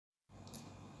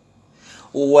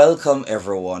Welcome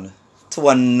everyone to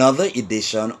another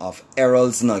edition of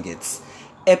Errol's Nuggets,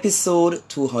 episode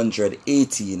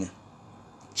 218.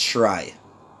 Try.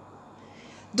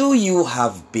 Do you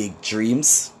have big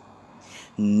dreams?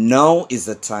 Now is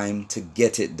the time to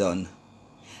get it done.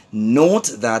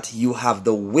 Note that you have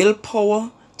the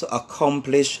willpower to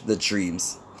accomplish the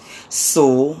dreams.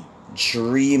 So,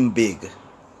 dream big.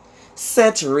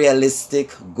 Set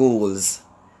realistic goals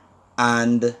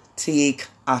and take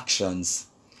actions.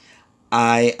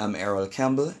 I am Errol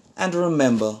Campbell, and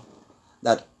remember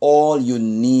that all you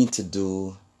need to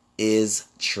do is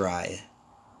try.